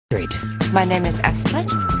My name is Astrid.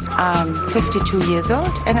 I'm 52 years old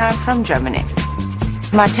and I'm from Germany.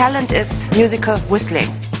 My talent is musical whistling.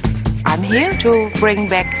 I'm here to bring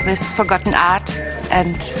back this forgotten art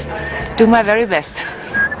and do my very best.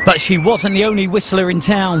 But she wasn't the only whistler in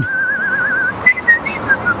town.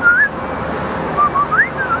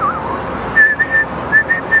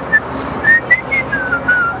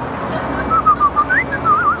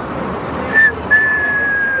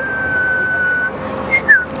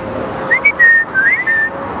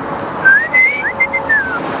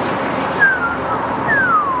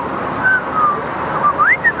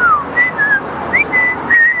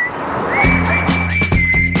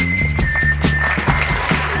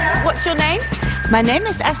 What's your name? My name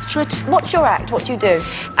is Astrid. What's your act? What do you do?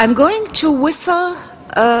 I'm going to whistle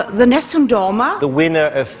the Nessun Dorma. The winner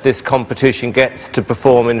of this competition gets to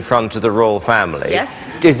perform in front of the royal family. Yes.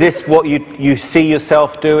 Is this what you see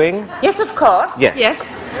yourself doing? Yes, of course. Yes.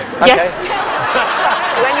 Yes. Okay. Yes.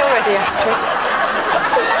 When you're ready, Astrid.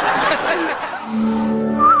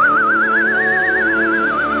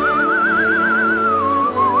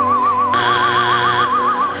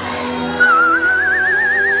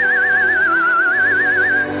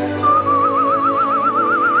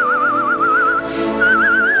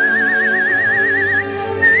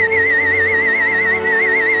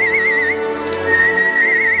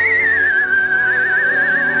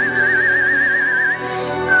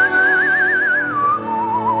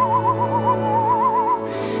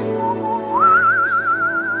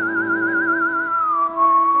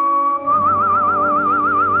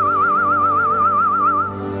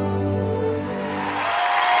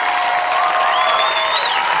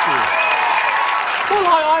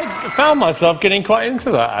 I found myself getting quite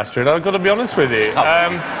into that, Astrid, I've got to be honest with you.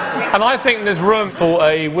 And I think there's room for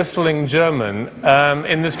a whistling German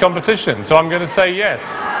in this competition, so I'm going to say yes.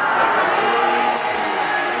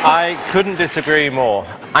 I couldn't disagree more.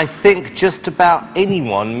 I think just about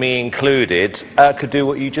anyone, me included, could do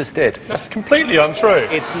what you just did. That's completely untrue.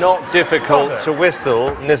 It's not difficult to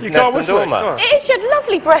whistle Nessun Dorma. It is, you had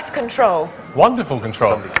lovely breath control. Wonderful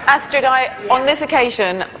control. Astrid, on this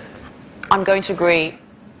occasion, I'm going to agree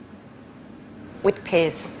with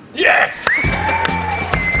Piers. Yes!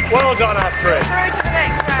 Well done, Astrid. Through to the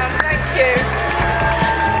next round. Thank you.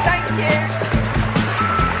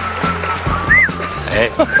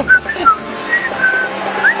 Thank you.